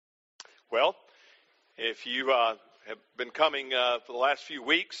Well, if you have been coming for the last few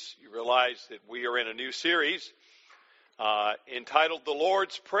weeks, you realize that we are in a new series entitled The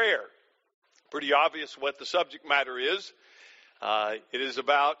Lord's Prayer. Pretty obvious what the subject matter is. It is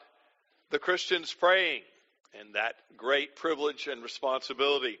about the Christians praying and that great privilege and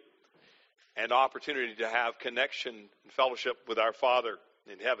responsibility and opportunity to have connection and fellowship with our Father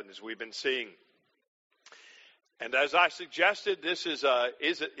in heaven, as we've been seeing. And as I suggested, this is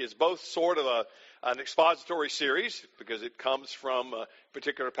both sort of an expository series, because it comes from a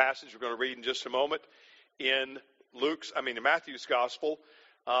particular passage we're going to read in just a moment in Matthew's Gospel,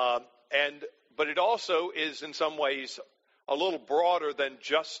 but it also is in some ways a little broader than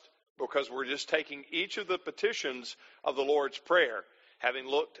just because we're just taking each of the petitions of the Lord's Prayer, having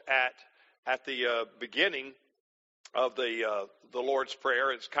looked at the beginning of the Lord's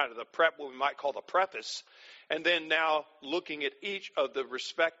Prayer. It's kind of what we might call the preface. And then now looking at each of the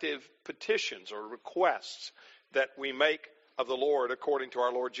respective petitions or requests that we make of the Lord according to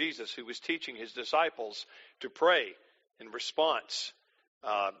our Lord Jesus, who was teaching his disciples to pray in response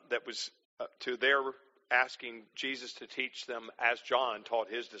that was to their asking Jesus to teach them as John taught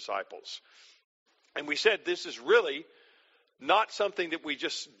his disciples. And we said this is really not something that we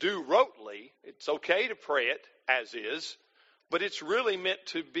just do rotely. It's okay to pray it as is, but it's really meant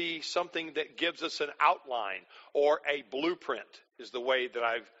to be something that gives us an outline or a blueprint is the way that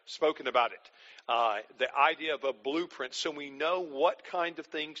I've spoken about it. The idea of a blueprint, so we know what kind of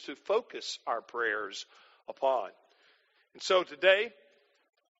things to focus our prayers upon. And so today,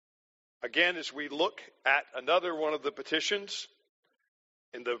 again, as we look at another one of the petitions,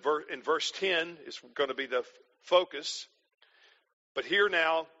 in verse 10 is going to be the focus. But here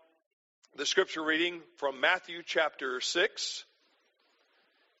now, the scripture reading from Matthew chapter 6,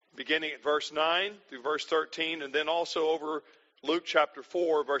 beginning at verse 9 through verse 13, and then also over Luke chapter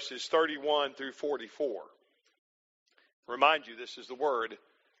 4, verses 31 through 44. Remind you, this is the word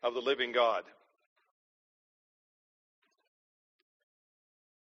of the living God.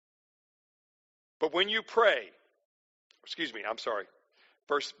 But when you pray,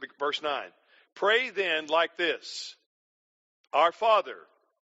 verse 9. Pray then like this: Our Father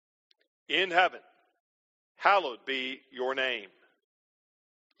in heaven, hallowed be your name.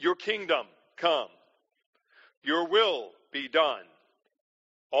 Your kingdom come. Your will be done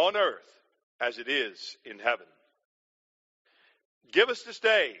on earth as it is in heaven. Give us this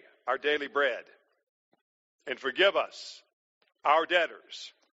day our daily bread, and forgive us our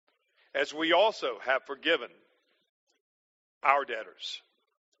debtors, as we also have forgiven our debtors.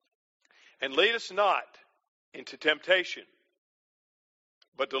 And lead us not into temptation,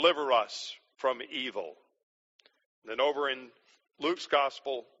 but deliver us from evil. And then over in Luke's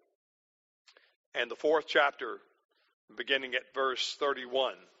Gospel and the 4th chapter, beginning at verse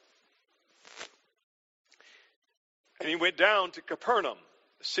 31. And he went down to Capernaum,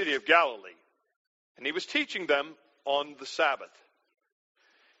 the city of Galilee, and he was teaching them on the Sabbath.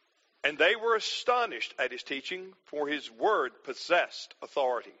 And they were astonished at his teaching, for his word possessed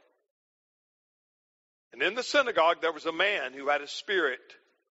authority. And in the synagogue there was a man who had a spirit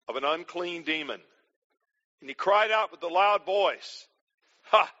of an unclean demon. And he cried out with a loud voice,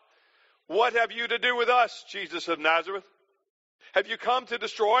 "Ha! What have you to do with us, Jesus of Nazareth? Have you come to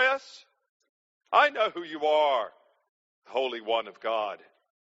destroy us? I know who you are, the Holy One of God."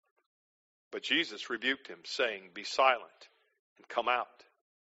 But Jesus rebuked him, saying, "Be silent and come out."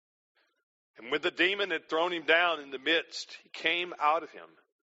 And when the demon had thrown him down in the midst, he came out of him,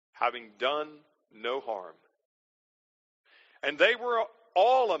 having done no harm. And they were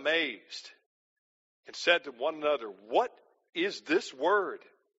all amazed and said to one another, "What is this word?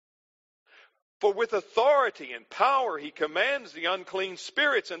 For with authority and power he commands the unclean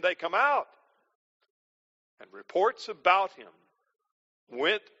spirits, and they come out." And reports about him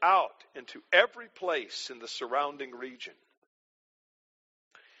went out into every place in the surrounding region.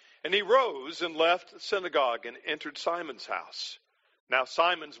 And he rose and left the synagogue and entered Simon's house. Now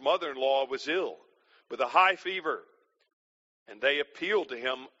Simon's mother-in-law was ill with a high fever, and they appealed to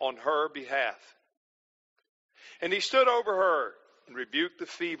him on her behalf. And he stood over her and rebuked the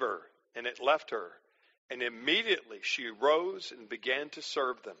fever, and it left her. And immediately she rose and began to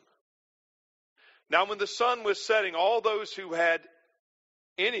serve them. Now when the sun was setting, all those who had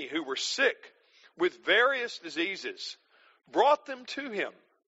any who were sick with various diseases brought them to him.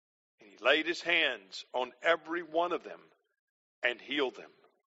 And he laid his hands on every one of them and healed them.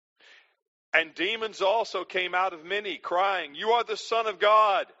 And demons also came out of many, crying, "You are the Son of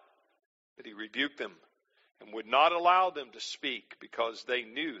God." But he rebuked them and would not allow them to speak, because they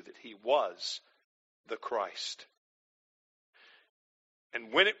knew that he was the Christ.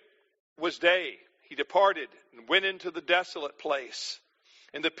 And when it was day, he departed and went into the desolate place.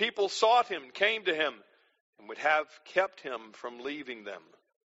 And the people sought him, came to him, and would have kept him from leaving them.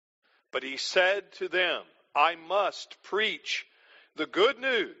 But he said to them, I must preach the good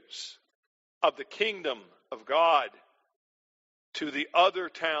news of the kingdom of God to the other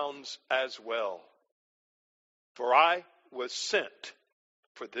towns as well. For I was sent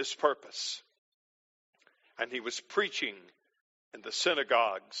for this purpose. And he was preaching in the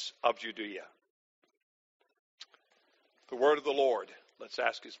synagogues of Judea. The word of the Lord. Let's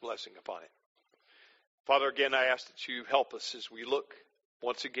ask his blessing upon it. Father, again, I ask that you help us as we look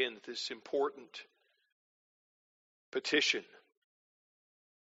once again at this important petition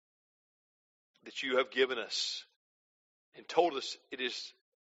that you have given us and told us it is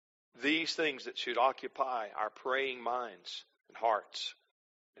these things that should occupy our praying minds and hearts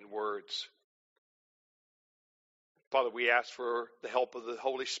and words. Father, we ask for the help of the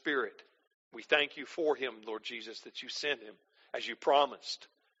Holy Spirit. We thank you for him, Lord Jesus, that you sent him as you promised.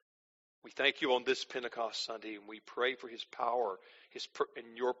 We thank you on this Pentecost Sunday, and we pray for his power,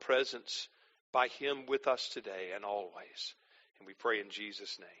 and your presence by him with us today and always. And we pray in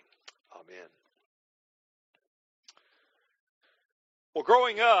Jesus' name. Amen. Well,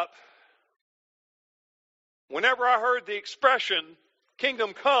 growing up, whenever I heard the expression,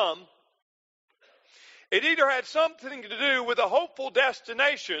 kingdom come, it either had something to do with a hopeful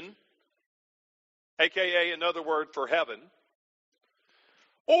destination, aka another word for heaven,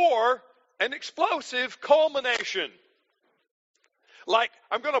 or an explosive culmination. Like,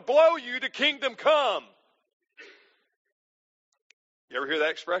 I'm going to blow you to kingdom come. You ever hear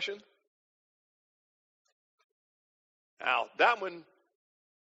that expression? Now, that one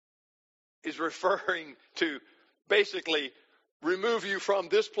is referring to basically remove you from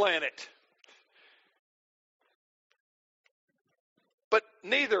this planet. But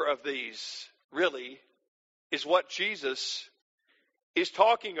neither of these really is what Jesus is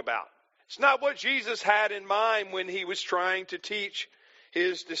talking about. It's not what Jesus had in mind when he was trying to teach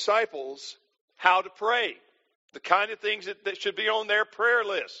his disciples how to pray. The kind of things that should be on their prayer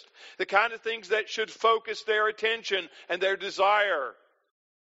list. The kind of things that should focus their attention and their desire.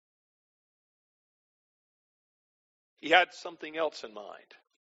 He had something else in mind.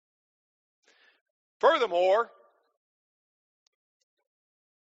 Furthermore,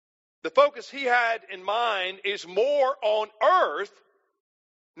 the focus he had in mind is more on earth,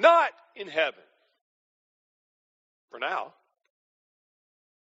 not in heaven. For now.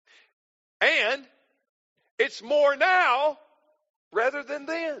 And it's more now rather than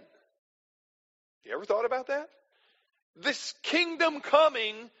then. You ever thought about that? This kingdom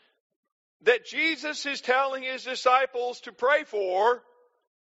coming that Jesus is telling his disciples to pray for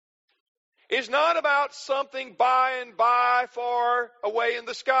is not about something by and by far away in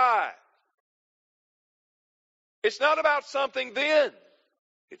the sky. It's not about something then.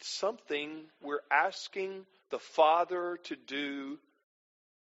 It's something we're asking the Father to do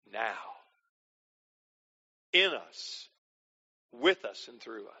now. In us, with us, and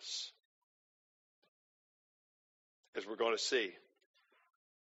through us. As we're going to see.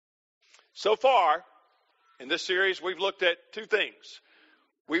 So far, in this series, we've looked at two things.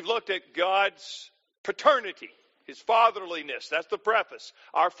 We've looked at God's paternity, his fatherliness. That's the preface.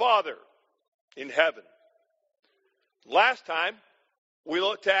 Our Father in heaven. Last time, we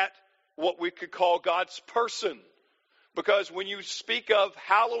looked at what we could call God's person. Because when you speak of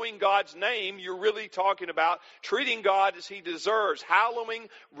hallowing God's name, you're really talking about treating God as he deserves. Hallowing,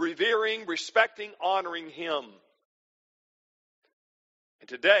 revering, respecting, honoring him. And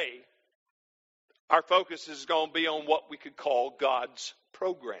today, our focus is going to be on what we could call God's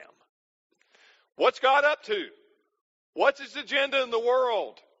program. What's God up to? What's his agenda in the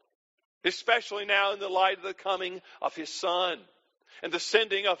world? Especially now in the light of the coming of his Son and the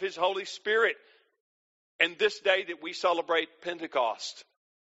sending of his Holy Spirit. And this day that we celebrate Pentecost.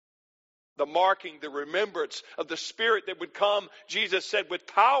 The marking, the remembrance of the Spirit that would come, Jesus said, with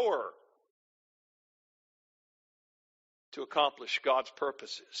power to accomplish God's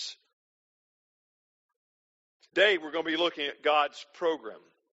purposes. Today we're going to be looking at God's program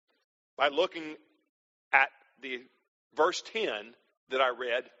by looking at the verse 10 that I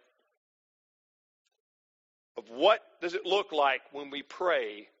read of what does it look like when we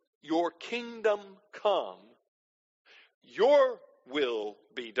pray, your kingdom come, your will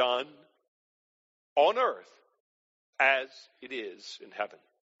be done on earth as it is in heaven.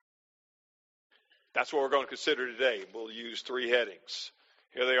 That's what we're going to consider today. We'll use three headings.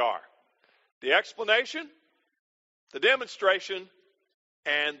 Here they are. The explanation, the demonstration,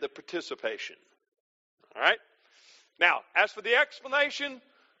 and the participation. All right? Now, as for the explanation,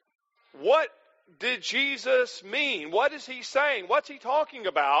 what did Jesus mean? What is he saying? What's he talking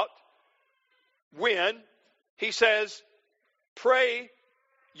about when he says, pray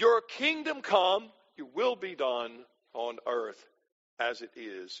your kingdom come, your will be done on earth as it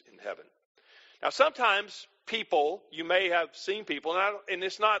is in heaven. Now, sometimes people, you may have seen people, and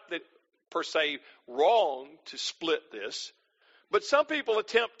it's not that per se wrong to split this, but some people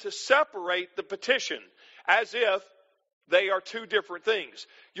attempt to separate the petition as if they are two different things.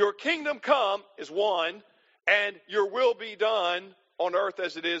 Your kingdom come is one, and your will be done on earth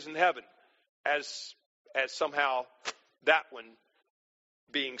as it is in heaven, as somehow that one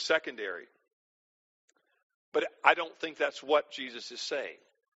being secondary. But I don't think that's what Jesus is saying.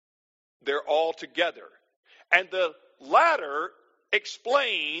 They're all together. And the latter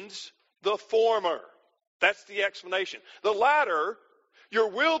explains the former. That's the explanation. The latter, your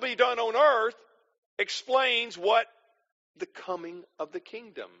will be done on earth, explains what the coming of the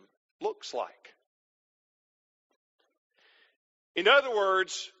kingdom looks like. In other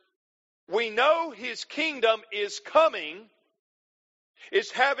words, we know his kingdom is coming, is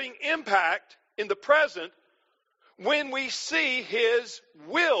having impact in the present when we see his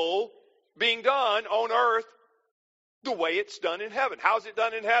will being done on earth the way it's done in heaven. How's it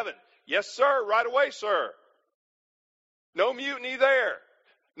done in heaven? Yes, sir, right away, sir. No mutiny there.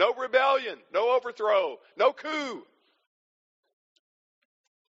 No rebellion. No overthrow. No coup.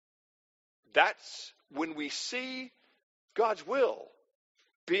 That's when we see God's will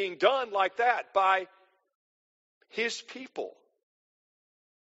being done like that by his people.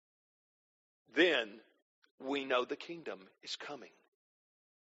 Then we know the kingdom is coming.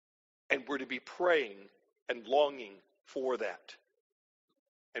 And we're to be praying and longing for that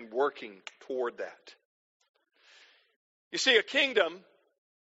and working toward that. You see, a kingdom,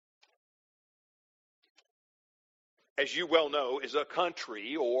 as you well know, is a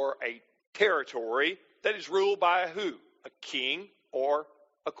country or a territory that is ruled by who? A king or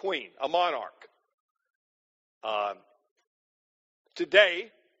a queen, a monarch. Today,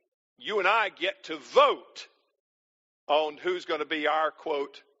 you and I get to vote on who's going to be our,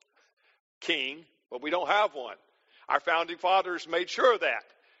 quote, king, but we don't have one. Our founding fathers made sure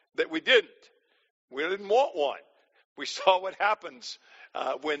that we didn't. We didn't want one. We saw what happens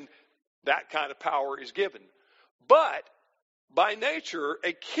when that kind of power is given. But by nature,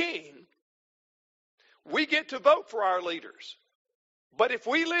 a king, we get to vote for our leaders. But if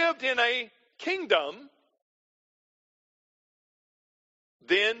we lived in a kingdom,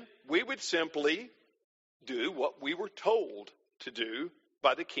 then we would simply do what we were told to do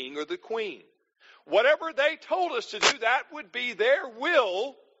by the king or the queen. Whatever they told us to do, that would be their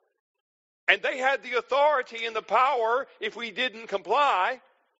will. And they had the authority and the power, if we didn't comply,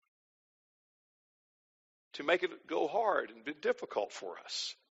 to make it go hard and be difficult for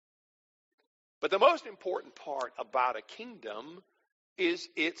us. But the most important part about a kingdom is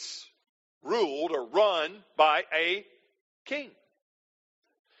it's ruled or run by a king.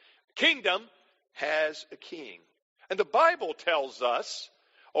 Kingdom has a king. And the Bible tells us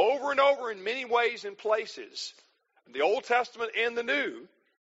over and over in many ways and places, in the Old Testament and the New,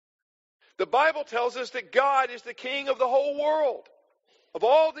 the Bible tells us that God is the king of the whole world, of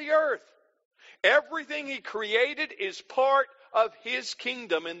all the earth. Everything he created is part of his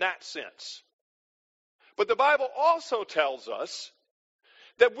kingdom in that sense. But the Bible also tells us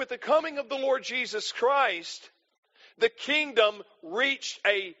that with the coming of the Lord Jesus Christ, the kingdom reached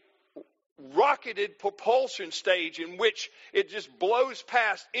a rocketed propulsion stage in which it just blows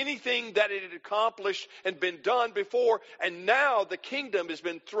past anything that it had accomplished and been done before. And now the kingdom has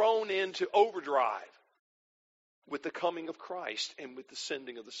been thrown into overdrive with the coming of Christ and with the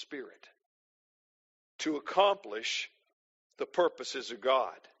sending of the Spirit to accomplish the purposes of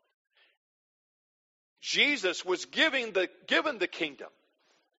God. Jesus was given the kingdom,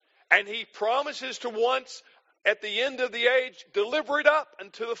 and he promises to once, at the end of the age, deliver it up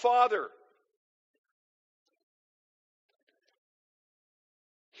unto the Father.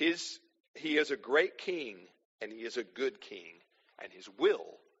 He is a great king, and he is a good king, and his will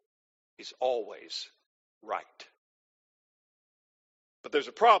is always right. But there's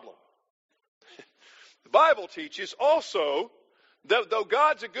a problem. The Bible teaches also that though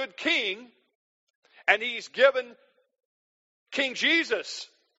God's a good king, and he's given King Jesus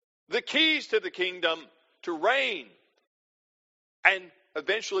the keys to the kingdom to reign and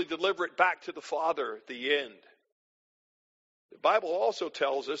eventually deliver it back to the Father at the end. The Bible also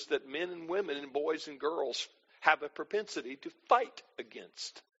tells us that men and women and boys and girls have a propensity to fight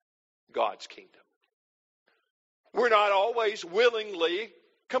against God's kingdom. We're not always willingly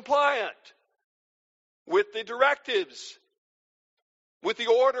compliant with the directives with the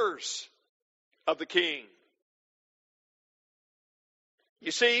orders of the king.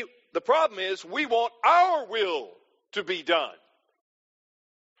 You see, the problem is we want our will to be done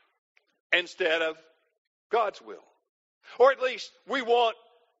instead of God's will. Or at least we want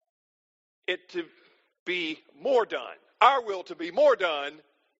it to be more done. Our will to be more done.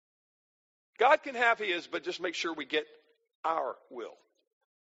 God can have his, but just make sure we get our will,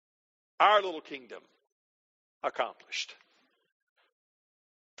 our little kingdom accomplished,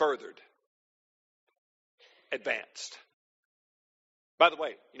 furthered, advanced. By the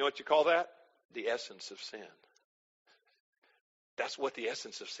way, you know what you call that? The essence of sin. That's what the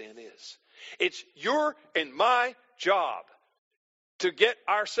essence of sin is. It's your and my job to get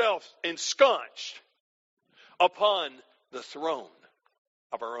ourselves ensconced upon the throne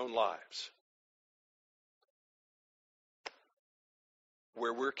of our own lives,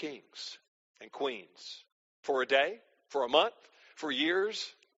 where we're kings and queens for a day, for a month, for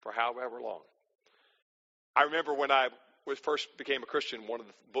years, for however long. I remember when I first became a Christian, one of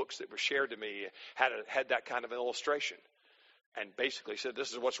the books that was shared to me had that kind of an illustration, and basically said,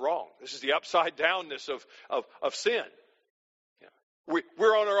 this is what's wrong. This is the upside downness of sin.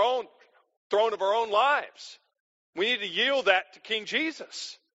 We're on our own throne of our own lives. We need to yield that to King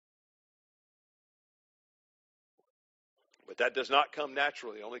Jesus. But that does not come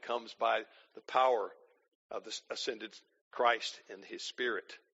naturally. It only comes by the power of the ascended Christ and his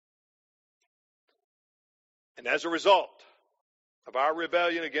Spirit. And as a result of our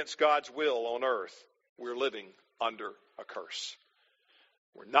rebellion against God's will on earth, we're living under a curse.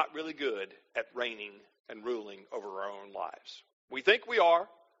 We're not really good at reigning and ruling over our own lives. We think we are.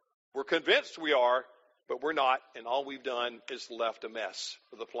 We're convinced we are, but we're not. And all we've done is left a mess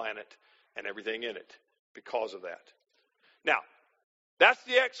of the planet and everything in it because of that. Now, that's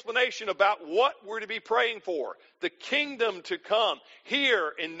the explanation about what we're to be praying for. The kingdom to come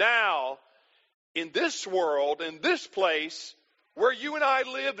here and now in this world, in this place where you and I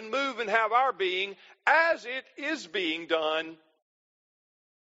live and move and have our being, as it is being done,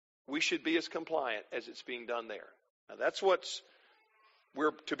 we should be as compliant as it's being done there. Now, that's what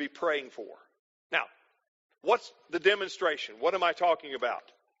we're to be praying for. Now, what's the demonstration? What am I talking about?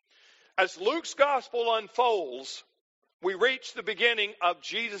 As Luke's gospel unfolds, we reach the beginning of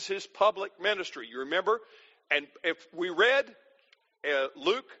Jesus' public ministry. You remember? And if we read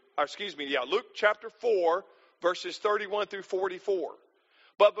Luke chapter 4, verses 31 through 44.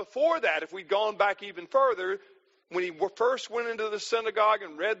 But before that, if we'd gone back even further, when he first went into the synagogue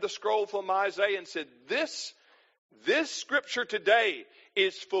and read the scroll from Isaiah and said, this scripture today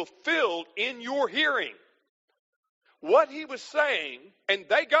is fulfilled in your hearing. What he was saying, and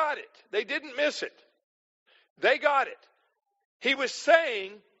they got it. They didn't miss it. They got it. He was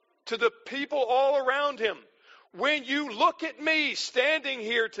saying to the people all around him, when you look at me standing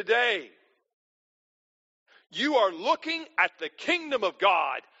here today, you are looking at the kingdom of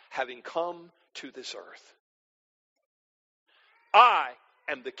God having come to this earth. I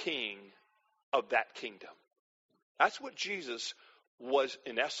am the king of that kingdom. That's what Jesus was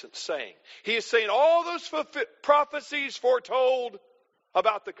in essence saying. He is saying all those prophecies foretold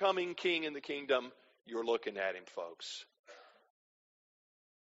about the coming king and the kingdom, you're looking at him, folks.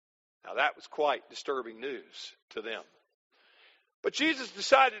 Now that was quite disturbing news to them. But Jesus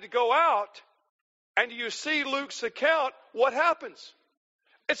decided to go out, and you see Luke's account, what happens?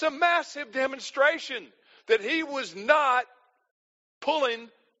 It's a massive demonstration that he was not pulling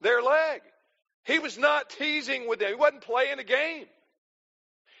their leg. He was not teasing with them. He wasn't playing a game.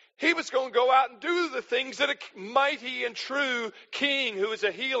 He was going to go out and do the things that a mighty and true king who is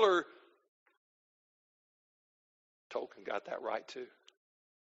a healer. Tolkien got that right too.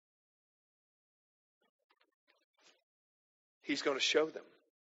 He's going to show them.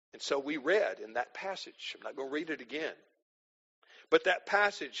 And so we read in that passage, I'm not going to read it again, but that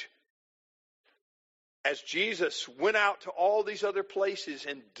passage, as Jesus went out to all these other places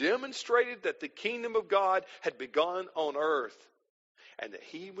and demonstrated that the kingdom of God had begun on earth and that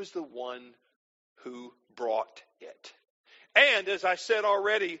he was the one who brought it. And as I said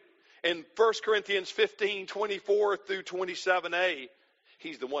already in 1 Corinthians 15, 24 through 27a,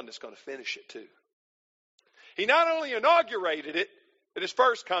 he's the one that's going to finish it too. He not only inaugurated it at his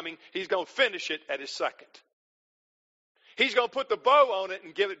first coming, he's going to finish it at his second. He's going to put the bow on it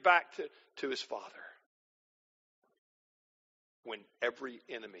and give it back to his Father. When every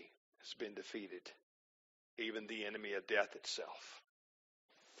enemy has been defeated, even the enemy of death itself.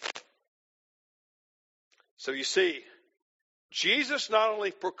 So you see, Jesus not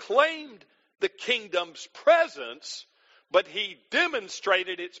only proclaimed the kingdom's presence, but he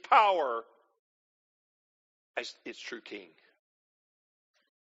demonstrated its power as its true king.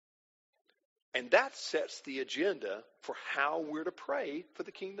 And that sets the agenda for how we're to pray for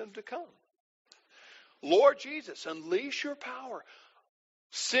the kingdom to come. Lord Jesus, unleash your power.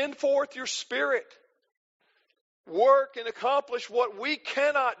 Send forth your Spirit. Work and accomplish what we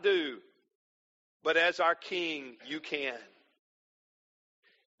cannot do. But as our King, you can.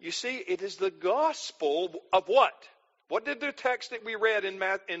 You see, it is the gospel of what? What did the text that we read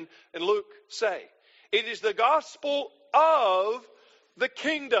in Luke say? It is the gospel of the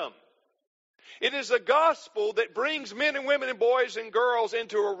kingdom. It is the gospel that brings men and women and boys and girls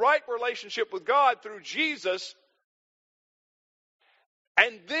into a right relationship with God through Jesus.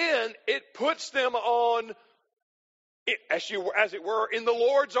 And then it puts them on, as it were, in the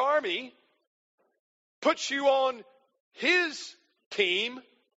Lord's army, puts you on His team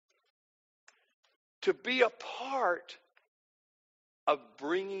to be a part of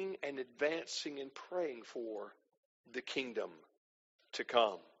bringing and advancing and praying for the kingdom to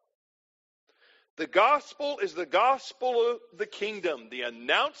come. The gospel is the gospel of the kingdom, the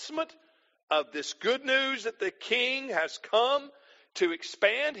announcement of this good news that the King has come to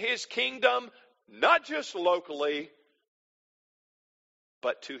expand His kingdom, not just locally,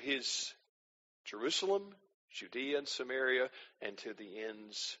 but to His Jerusalem, Judea and Samaria, and to the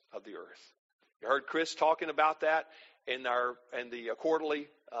ends of the earth. You heard Chris talking about that in the quarterly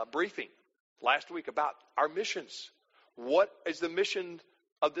briefing last week about our missions. What is the mission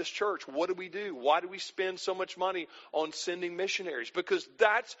of this church? What do we do? Why do we spend so much money on sending missionaries? Because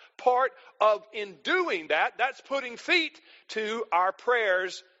that's part of, in doing that, that's putting feet to our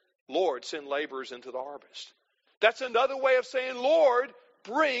prayers. Lord, send laborers into the harvest. That's another way of saying, Lord,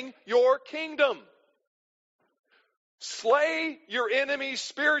 bring your kingdom. Slay your enemies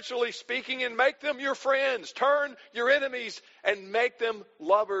spiritually speaking and make them your friends. Turn your enemies and make them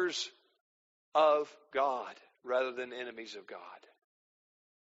lovers of God rather than enemies of God.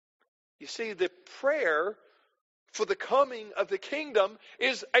 You see, the prayer for the coming of the kingdom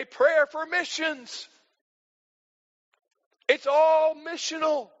is a prayer for missions. It's all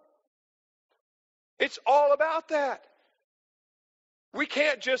missional. It's all about that. We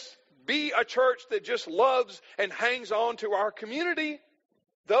can't just be a church that just loves and hangs on to our community,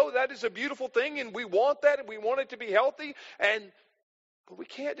 though that is a beautiful thing and we want that and we want it to be healthy, but we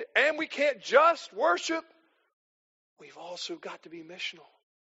can't just worship. We've also got to be missional.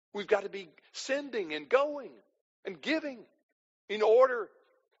 We've got to be sending and going and giving in order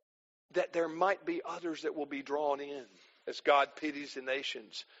that there might be others that will be drawn in as God pities the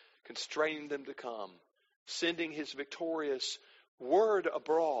nations, constraining them to come, sending His victorious word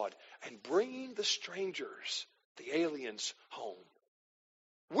abroad and bringing the strangers, the aliens, home.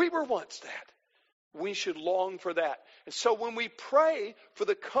 We were once that. We should long for that. And so when we pray for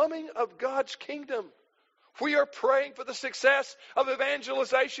the coming of God's kingdom, we are praying for the success of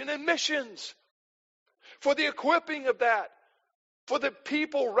evangelization and missions, for the equipping of that, for the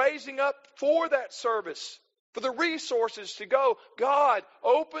people raising up for that service, for the resources to go. God,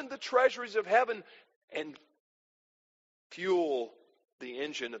 open the treasuries of heaven and fuel the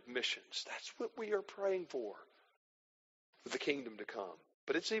engine of missions. That's what we are praying for the kingdom to come.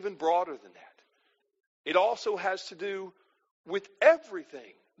 But it's even broader than that. It also has to do with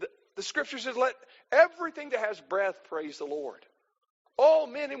everything. The scripture says, let everything that has breath praise the Lord. All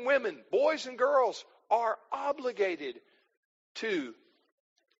men and women, boys and girls, are obligated to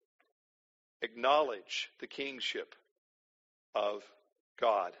acknowledge the kingship of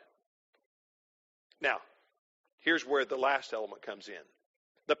God. Now, here's where the last element comes in.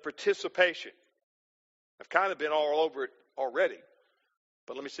 The participation. I've kind of been all over it already,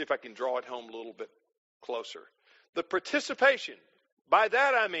 but let me see if I can draw it home a little bit closer. The participation. By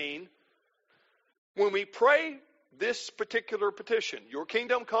that I mean, when we pray this particular petition, your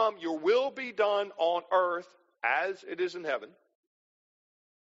kingdom come, your will be done on earth as it is in heaven,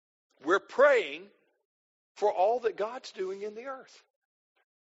 we're praying for all that God's doing in the earth.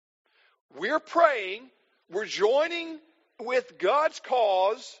 We're praying, we're joining with God's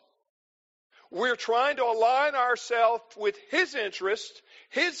cause. We're trying to align ourselves with His interest,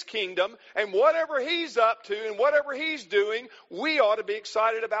 His kingdom, and whatever He's up to and whatever He's doing, we ought to be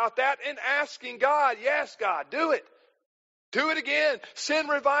excited about that and asking God, yes, God, do it. Do it again. Send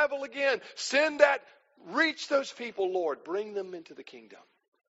revival again. Send that. Reach those people, Lord. Bring them into the kingdom.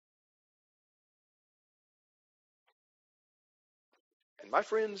 And my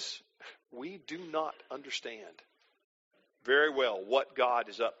friends, we do not understand very well what God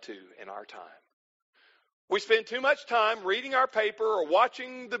is up to in our time. We spend too much time reading our paper or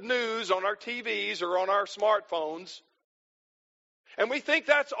watching the news on our TVs or on our smartphones. And we think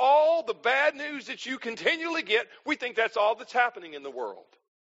that's all the bad news that you continually get. We think that's all that's happening in the world.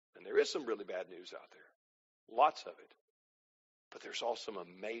 And There is some really bad news out there. Lots of it. But there's also some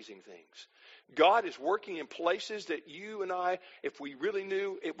amazing things. God is working in places that you and I, if we really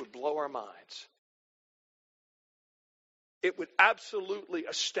knew, it would blow our minds. It would absolutely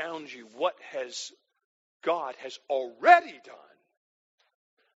astound you what God has already done.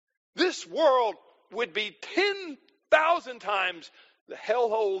 This world would be 10,000 times the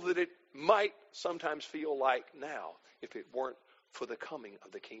hellhole that it might sometimes feel like now if it weren't for the coming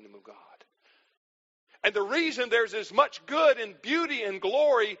of the kingdom of God. And the reason there's as much good and beauty and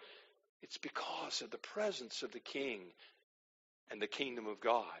glory, it's because of the presence of the King and the kingdom of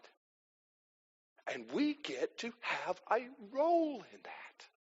God. And we get to have a role in that.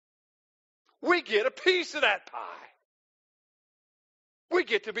 We get a piece of that pie. We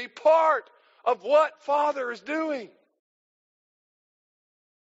get to be part of what Father is doing.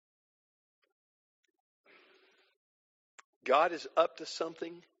 God is up to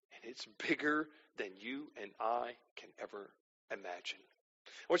something, and it's bigger than you and I can ever imagine.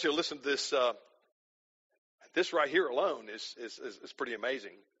 I want you to listen to this. This right here alone is pretty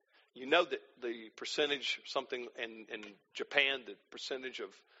amazing. You know that the percentage, something in Japan, the percentage of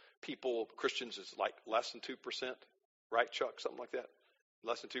people, Christians, is like less than 2%, right, Chuck? Something like that?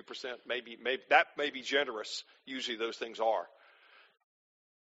 Less than 2%? Maybe that may be generous. Usually those things are.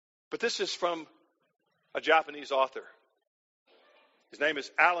 But this is from a Japanese author. His name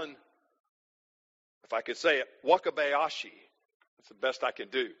is Alan, if I could say it, Wakabayashi. That's the best I can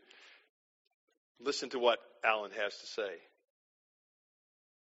do. Listen to what Alan has to say.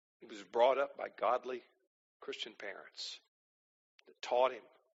 He was brought up by godly Christian parents that taught him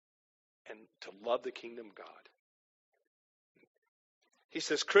and to love the kingdom of God. He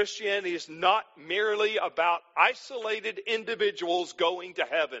says, Christianity is not merely about isolated individuals going to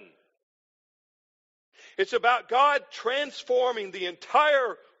heaven. It's about God transforming the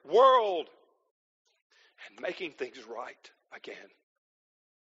entire world and making things right again.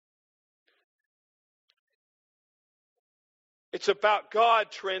 It's about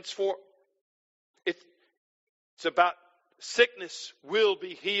God transform. It's about sickness will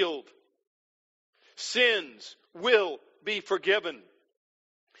be healed. Sins will be forgiven.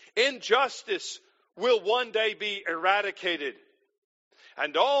 Injustice will one day be eradicated.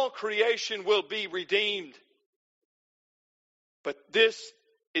 And all creation will be redeemed. But this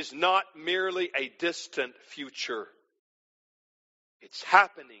is not merely a distant future. It's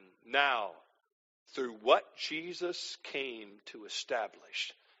happening now through what Jesus came to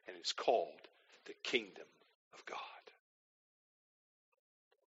establish, and it's called the kingdom of God.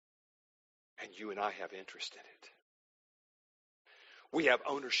 And you and I have interest in it. We have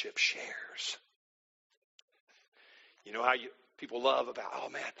ownership shares. You know how people love about, oh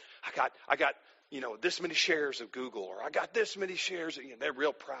man, I got this many shares of Google, or I got this many shares. They're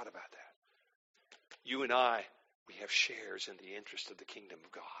real proud about that. You and I, we have shares in the interest of the kingdom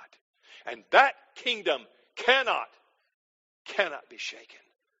of God. And that kingdom cannot be shaken.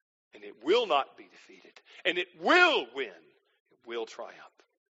 And it will not be defeated. And it will win. It will triumph.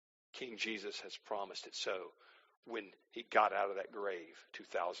 King Jesus has promised it so when he got out of that grave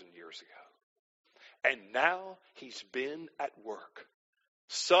 2,000 years ago. And now he's been at work.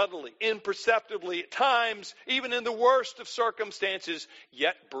 Subtly, imperceptibly, at times, even in the worst of circumstances,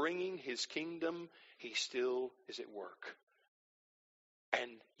 yet bringing his kingdom, he still is at work.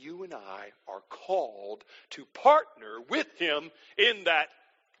 And you and I are called to partner with him in that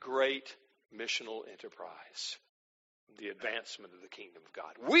great missional enterprise, the advancement of the kingdom of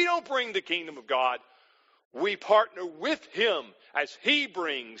God. We don't bring the kingdom of God. We partner with him as he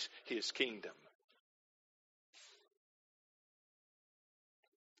brings his kingdom.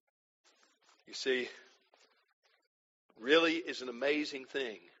 You see, really is an amazing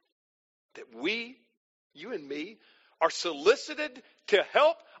thing that you and me, are solicited to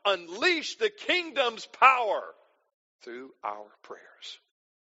help unleash the kingdom's power through our prayers.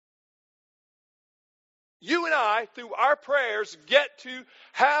 You and I, through our prayers, get to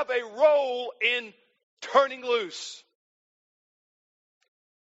have a role in turning loose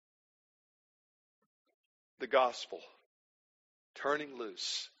the gospel, turning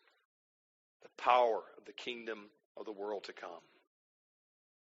loose the power of the kingdom of the world to come.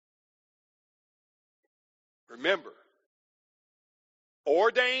 Remember,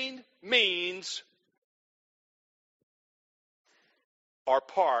 ordained means are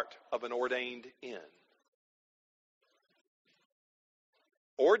part of an ordained end.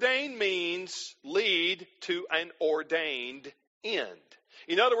 Ordained means lead to an ordained end.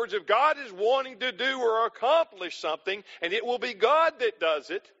 In other words, if God is wanting to do or accomplish something, and it will be God that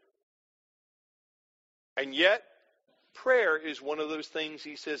does it, and yet prayer is one of those things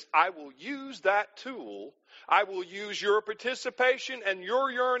he says, I will use that tool. I will use your participation and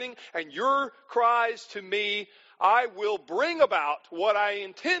your yearning and your cries to me. I will bring about what I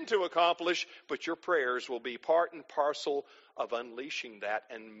intend to accomplish, but your prayers will be part and parcel of unleashing that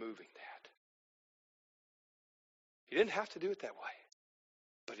and moving that. He didn't have to do it that way,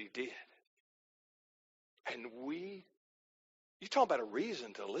 but he did. And you talk about a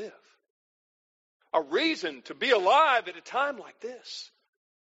reason to live. A reason to be alive at a time like this.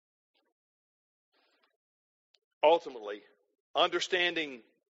 Ultimately, understanding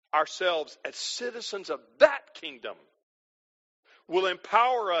ourselves as citizens of that kingdom will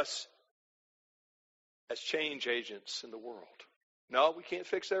empower us as change agents in the world. No, we can't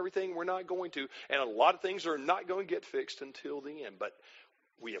fix everything. We're not going to. And a lot of things are not going to get fixed until the end. But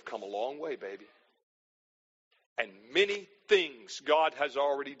we have come a long way, baby. And many things God has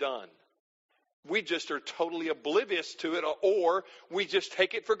already done. We just are totally oblivious to it, or we just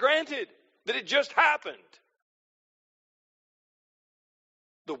take it for granted that it just happened.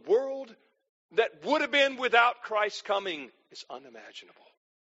 The world that would have been without Christ's coming is unimaginable.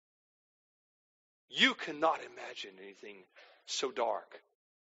 You cannot imagine anything so dark.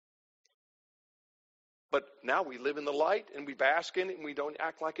 But now we live in the light and we bask in it and we don't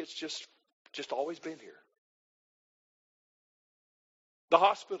act like it's just always been here. The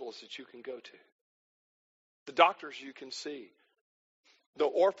hospitals that you can go to. The doctors you can see. The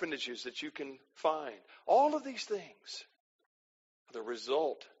orphanages that you can find. All of these things are the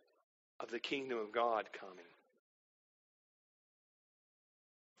result of the kingdom of God coming.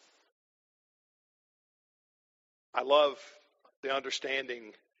 I love the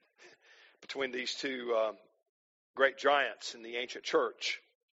understanding between these two great giants in the ancient church.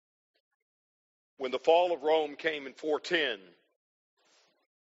 When the fall of Rome came in 410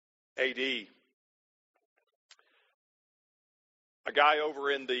 AD, a guy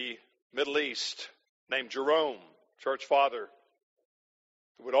over in the Middle East named Jerome, church father,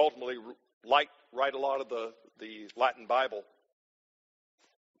 who would ultimately write a lot of the Latin Bible,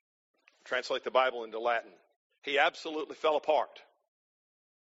 translate the Bible into Latin. He absolutely fell apart.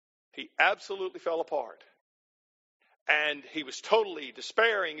 He absolutely fell apart. And he was totally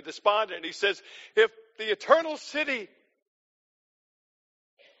despairing, despondent. He says, if the eternal city,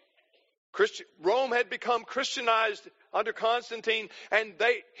 Rome had become Christianized under Constantine, and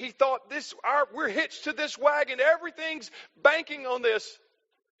he thought we're hitched to this wagon. Everything's banking on this.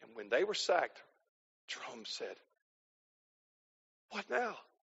 And when they were sacked, Jerome said, what now?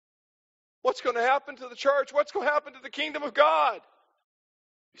 What's going to happen to the church? What's going to happen to the kingdom of God?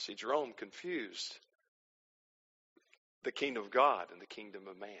 You see, Jerome confused the kingdom of God and the kingdom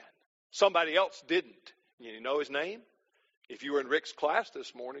of man. Somebody else didn't. You know his name? If you were in Rick's class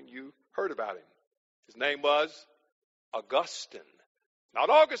this morning, you heard about him. His name was Augustine. Not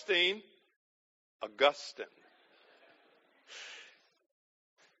Augustine, Augustine.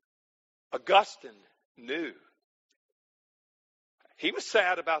 Augustine knew. He was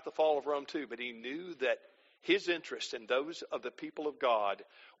sad about the fall of Rome too, but he knew that his interests and those of the people of God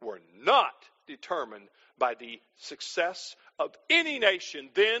were not determined by the success of any nation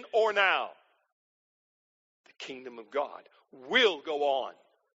then or now. The kingdom of God will go on,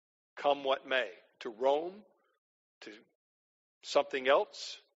 come what may, to Rome, to something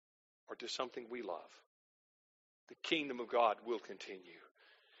else, or to something we love. The kingdom of God will continue.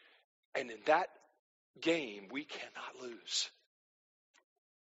 And in that game, we cannot lose.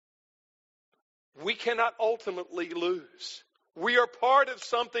 We cannot ultimately lose. We are part of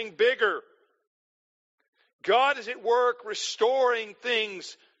something bigger. God is at work restoring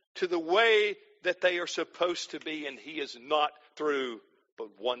things to the way that they are supposed to be, and He is not through,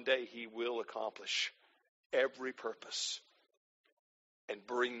 but one day He will accomplish every purpose and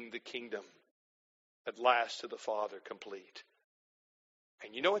bring the kingdom at last to the Father complete.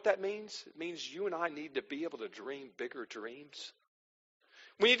 And you know what that means? It means you and I need to be able to dream bigger dreams.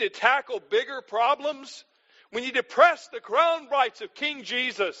 We need to tackle bigger problems. We need to press the crown rights of King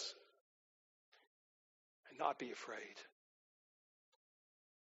Jesus and not be afraid.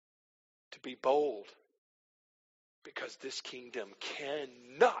 To be bold, because this kingdom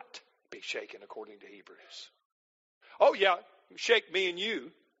cannot be shaken according to Hebrews. Oh yeah, shake me and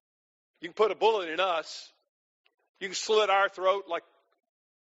you. You can put a bullet in us. You can slit our throat like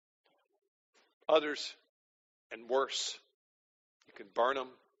others and worse. You can burn them,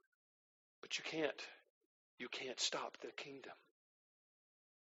 but you can't stop the kingdom.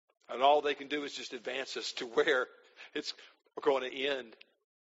 And all they can do is just advance us to where it's going to end.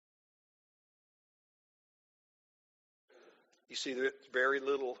 You see, very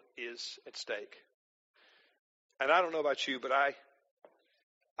little is at stake. And I don't know about you, but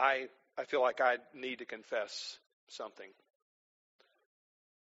I feel like I need to confess something.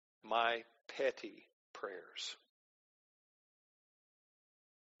 My petty prayers.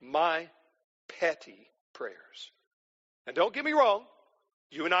 My petty prayers. And don't get me wrong,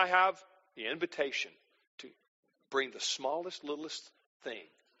 you and I have the invitation to bring the smallest, littlest thing,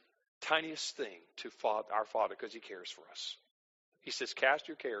 tiniest thing to our Father because He cares for us. He says, cast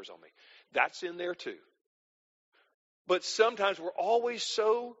your cares on me. That's in there too. But sometimes we're always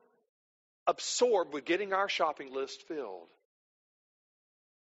so absorbed with getting our shopping list filled.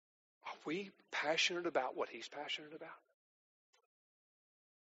 Are we passionate about what He's passionate about?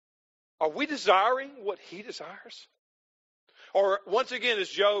 Are we desiring what He desires? Or once again, is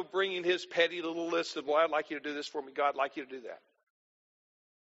Job bringing his petty little list of, well, I'd like you to do this for me, God, I'd like you to do that.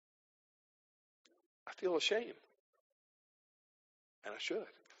 I feel ashamed. And I should.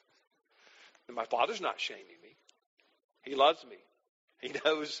 And my Father's not shaming me. He loves me. He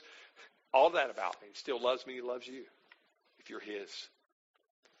knows all that about me. He still loves me. He loves you if you're His.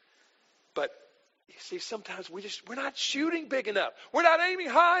 But you see, sometimes we're not shooting big enough. We're not aiming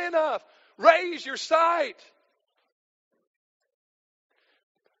high enough. Raise your sight.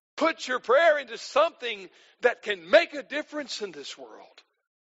 Put your prayer into something that can make a difference in this world,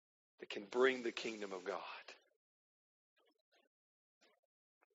 that can bring the kingdom of God.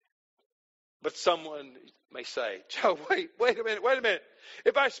 But someone may say, Joe, wait a minute.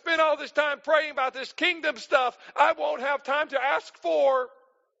 If I spend all this time praying about this kingdom stuff, I won't have time to ask for ...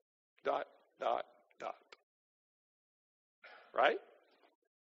 Right?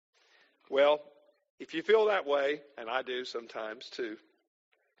 Well, if you feel that way, and I do sometimes too,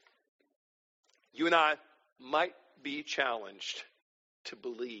 you and I might be challenged to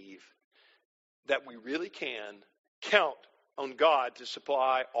believe that we really can count on God to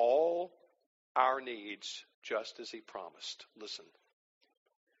supply all our needs just as He promised. Listen.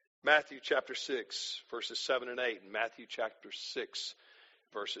 Matthew chapter 6, verses 7 and 8, and Matthew chapter 6,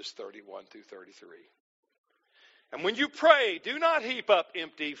 verses 31 through 33. And when you pray, do not heap up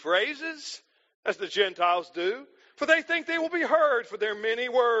empty phrases, as the Gentiles do, for they think they will be heard for their many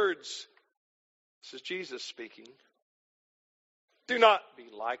words. This is Jesus speaking. Do not be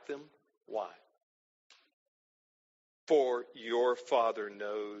like them. Why? For your Father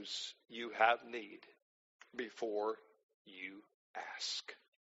knows you have need before you ask.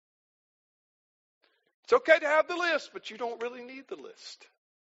 It's okay to have the list, but you don't really need the list.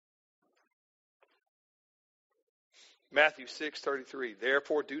 Matthew 6:33.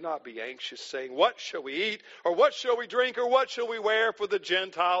 Therefore do not be anxious, saying, what shall we eat? Or what shall we drink? Or what shall we wear? For the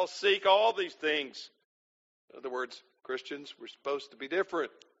Gentiles seek all these things. In other words, Christians, we're supposed to be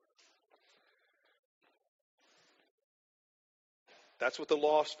different. That's what the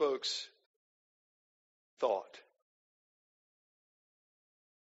lost folks thought.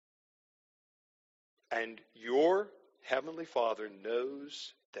 And your Heavenly Father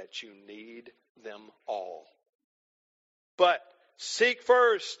knows that you need them all. But seek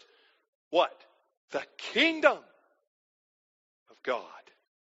first what? The kingdom of God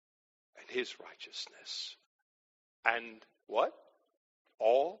and His righteousness. And what?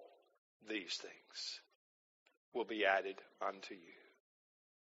 All these things will be added unto you.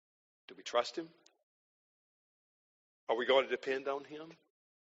 Do we trust Him? Are we going to depend on Him?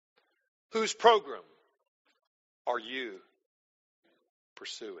 Whose program are you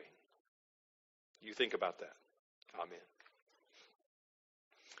pursuing? You think about that. Amen.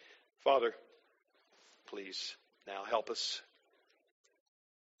 Father, please now help us.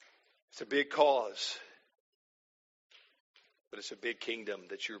 It's a big cause, but it's a big kingdom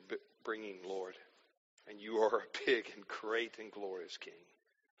that you're bringing, Lord. And you are a big and great and glorious King.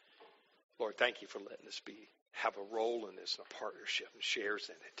 Lord, thank you for letting us have a role in this, a partnership and shares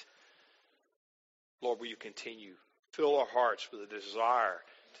in it. Lord, will you continue? Fill our hearts with a desire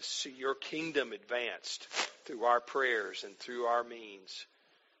to see your kingdom advanced through our prayers and through our means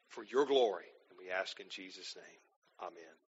for your glory. And we ask in Jesus' name. Amen.